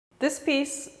This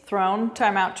piece, Throne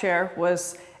Timeout Chair,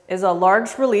 is a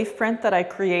large relief print that I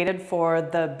created for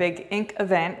the Big Ink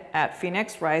event at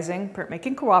Phoenix Rising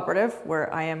Printmaking Cooperative,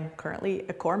 where I am currently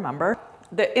a core member.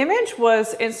 The image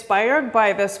was inspired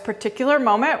by this particular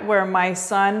moment where my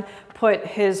son put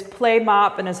his play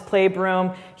mop and his play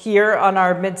broom here on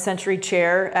our mid-century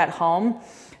chair at home.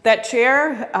 That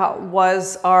chair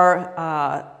was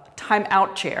our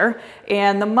timeout chair,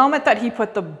 and the moment that he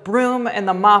put the broom and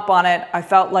the mop on it, I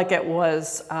felt like it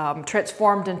was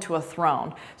transformed into a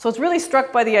throne. So I was really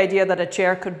struck by the idea that a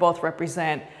chair could both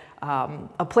represent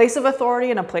a place of authority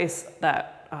and a place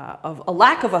that of a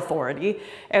lack of authority,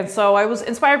 and so I was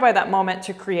inspired by that moment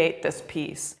to create this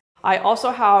piece. I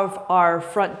also have our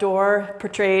front door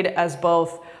portrayed as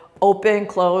both open,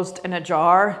 closed, and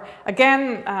ajar.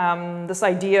 Again, this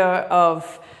idea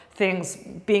of things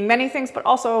being many things, but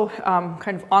also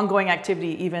kind of ongoing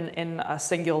activity even in a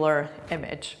singular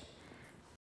image.